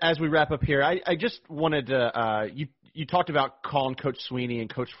Coach, as we wrap up here, I just wanted to you talked about calling Coach Sweeney and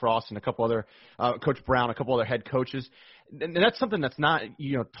Coach Frost and a couple other Coach Brown, a couple other head coaches, and that's something that's not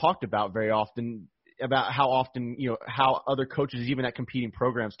talked about very often, about how often how other coaches even at competing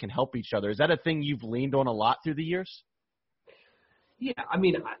programs can help each other. Is that a thing you've leaned on a lot through the years? Yeah, I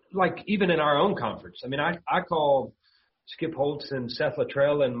mean, like even in our own conference, I mean, I call Skip Holtz and Seth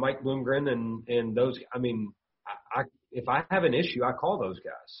Luttrell and Mike Bloomgren and those. I mean, if I have an issue, I call those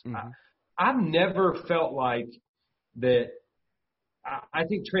guys. I've never felt like that. I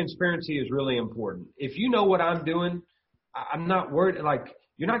think transparency is really important. If you know what I'm doing, I'm not worried. Like,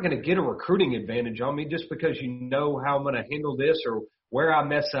 you're not going to get a recruiting advantage on me just because you know how I'm going to handle this or where I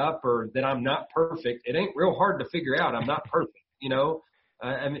mess up or that I'm not perfect. It ain't real hard to figure out I'm not perfect, and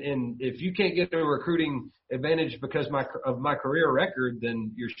if you can't get a recruiting advantage because of my career record,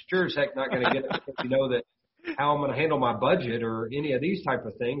 then you're sure as heck not going to get it because you know that how I'm going to handle my budget or any of these type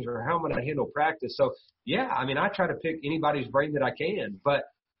of things or how I'm going to handle practice. So, yeah, I mean, I try to pick anybody's brain that I can, but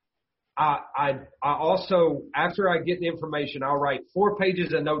I also, after I get the information, I'll write 4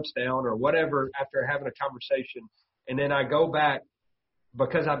 pages of notes down or whatever after having a conversation. And then I go back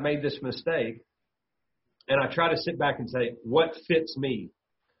because I've made this mistake, and I try to sit back and say, what fits me?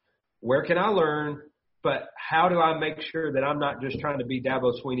 Where can I learn? But how do I make sure that I'm not just trying to be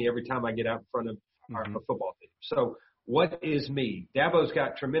Dabo Swinney every time I get out in front of our football team? So what is me? Dabo's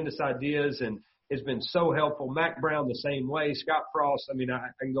got tremendous ideas and has been so helpful. Mac Brown the same way. Scott Frost. I mean, I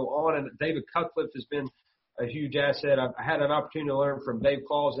can go on. And David Cutcliffe has been a huge asset. I've had an opportunity to learn from Dave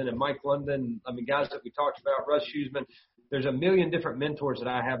Clausen and Mike London. I mean, guys that we talked about, Russ Huseman. There's a million different mentors that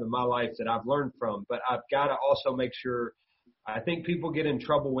I have in my life that I've learned from. But I've got to also make sure – I think people get in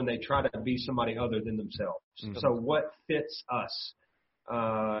trouble when they try to be somebody other than themselves. Mm-hmm. So what fits us?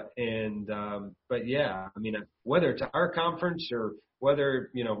 But yeah, I mean, whether it's our conference or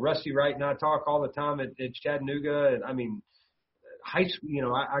whether, you know, Rusty Wright and I talk all the time at Chattanooga. And I mean, high school, you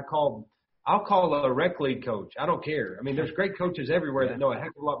know, I'll call a rec league coach. I don't care. I mean, there's great coaches everywhere that know a heck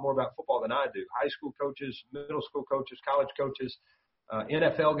of a lot more about football than I do. High school coaches, middle school coaches, college coaches,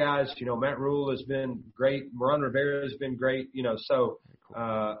 NFL guys. You know, Matt Rule has been great. Ron Rivera has been great. You know, so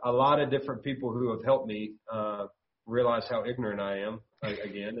a lot of different people who have helped me realize how ignorant I am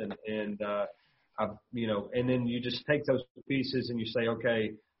again. You know, and then you just take those pieces and you say,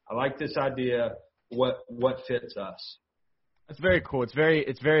 okay, I like this idea. What fits us? That's very cool. It's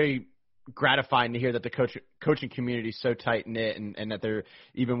very gratifying to hear that the coaching community is so tight knit and that they're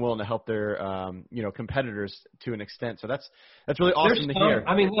even willing to help their you know, competitors to an extent. So that's really awesome to hear.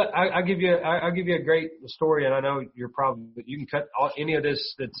 I mean, look, I'll give you a great story, and I know you can cut any of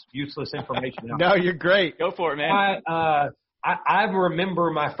this that's useless information out. No, you're great. Go for it, man. I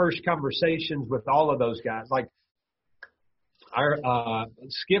remember my first conversations with all of those guys. Like,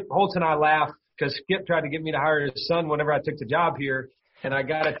 Skip Holtz and I laughed because Skip tried to get me to hire his son whenever I took the job here, and I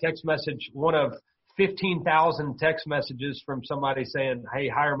got a text message, one of 15,000 text messages from somebody saying, "Hey,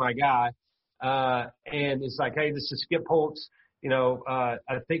 hire my guy," and it's like, "Hey, this is Skip Holtz. You know, I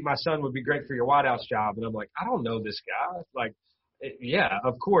think my son would be great for your White House job." And I'm like, "I don't know this guy." Like, yeah,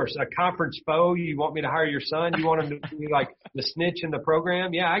 of course. A conference foe. You want me to hire your son? You want him to be like the snitch in the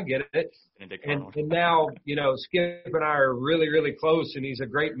program? Yeah, I get it. And now, you know, Skip and I are really, really close, and he's a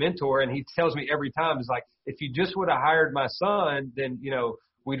great mentor. And he tells me every time, he's like, if you just would have hired my son, then, you know,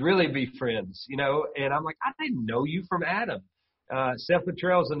 we'd really be friends, you know. And I'm like, I didn't know you from Adam. Seth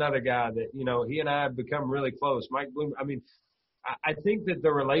Luttrell's another guy that, you know, he and I have become really close. Mike Bloom. I mean, I think that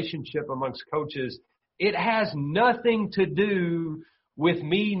the relationship amongst coaches, it has nothing to do with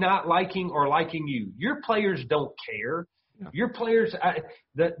me not liking or liking you. Your players don't care. Yeah. Your players,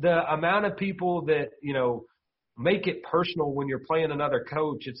 the amount of people that, you know, make it personal when you're playing another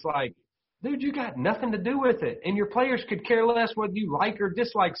coach, it's like, dude, you got nothing to do with it. And your players could care less whether you like or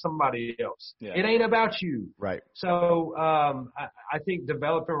dislike somebody else. Yeah. It ain't about you. Right. So I think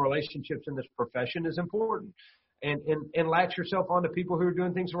developing relationships in this profession is important. And latch yourself onto people who are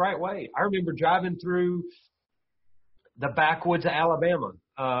doing things the right way. I remember driving through the backwoods of Alabama,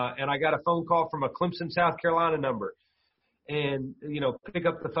 and I got a phone call from a Clemson, South Carolina number. And, you know, pick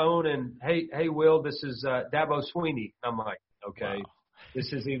up the phone and, hey, Will, this is Dabo Swinney. I'm like, okay, wow.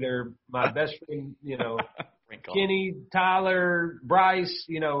 This is either my best friend, you know, Kenny, Tyler, Bryce,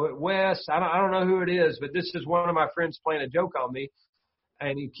 you know, Wes. I don't know who it is, but this is one of my friends playing a joke on me.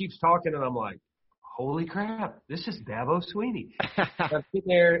 And he keeps talking, and I'm like, holy crap, this is Dabo Swinney. I'm sitting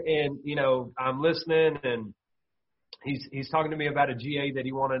there and, you know, I'm listening, and he's talking to me about a GA that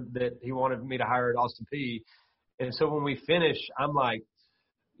he wanted me to hire at Austin Peay. And so when we finish, I'm like,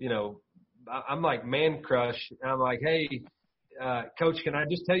 you know, I'm like man crush. I'm like, hey, Coach, can I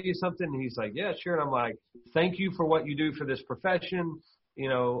just tell you something? And he's like, yeah, sure. And I'm like, thank you for what you do for this profession. You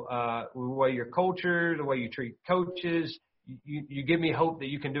know, the way your culture, the way you treat coaches. You give me hope that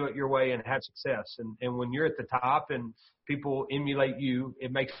you can do it your way and have success. And when you're at the top and people emulate you,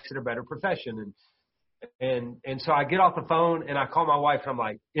 it makes it a better profession. And so I get off the phone and I call my wife and I'm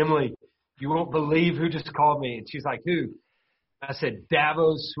like, Emily, you won't believe who just called me. And she's like, who? I said,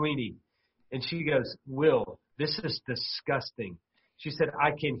 Dabo Swinney. And she goes, Will, this is disgusting. She said, I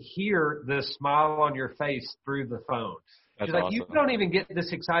can hear the smile on your face through the phone. That's she's like, awesome. You don't even get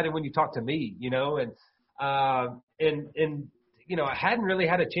this excited when you talk to me, you know, and you know, I hadn't really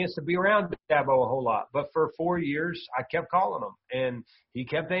had a chance to be around Dabo a whole lot, but for 4 years I kept calling him and he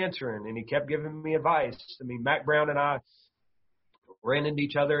kept answering and he kept giving me advice. I mean, Mac Brown and I ran into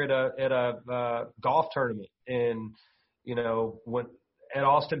each other at a golf tournament, and, you know, went at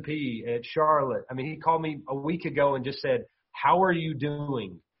Austin Peay, at Charlotte. I mean, he called me a week ago and just said, how are you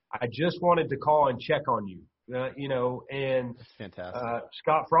doing? I just wanted to call and check on you. and That's fantastic.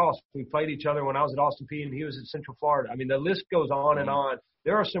 Scott Frost, we played each other when I was at Austin Peay and he was at Central Florida. I mean, the list goes on and on.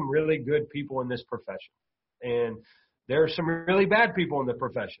 There are some really good people in this profession, and there are some really bad people in the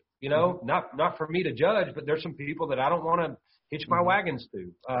profession. Not for me to judge, but there's some people that I don't want to hitch my wagons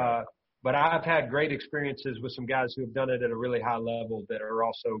to. But I've had great experiences with some guys who have done it at a really high level that are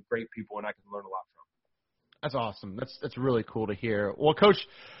also great people, and I can learn a lot from. That's awesome. That's really cool to hear. Well, Coach,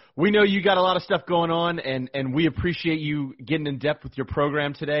 we know you got a lot of stuff going on, and we appreciate you getting in depth with your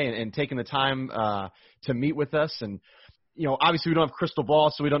program today and taking the time to meet with us. And obviously we don't have crystal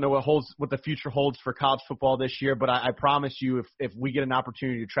ball, so we don't know what the future holds for college football this year. But I promise you, if we get an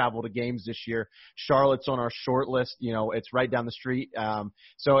opportunity to travel to games this year, Charlotte's on our short list. It's right down the street.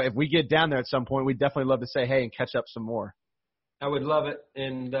 So if we get down there at some point, we'd definitely love to say hey and catch up some more. I would love it.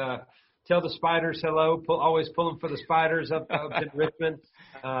 And tell the Spiders hello. Always pulling for the Spiders up in Richmond.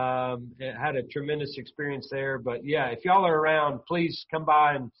 Had a tremendous experience there. But, yeah, if y'all are around, please come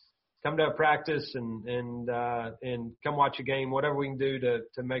by and come to a practice and come watch a game, whatever we can do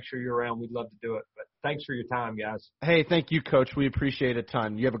to make sure you're around. We'd love to do it. But thanks for your time, guys. Hey, thank you, Coach. We appreciate it a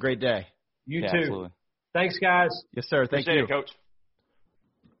ton. You have a great day. You too. Absolutely. Thanks, guys. Yes, sir. Thank Appreciate you. it, Coach.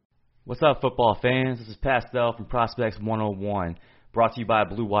 What's up, football fans? This is Pastel from Prospects 101, brought to you by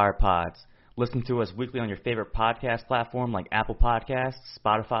Blue Wire Pods. Listen to us weekly on your favorite podcast platform like Apple Podcasts,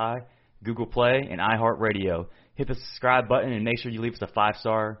 Spotify, Google Play, and iHeartRadio. Hit the subscribe button and make sure you leave us a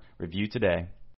 5-star review today.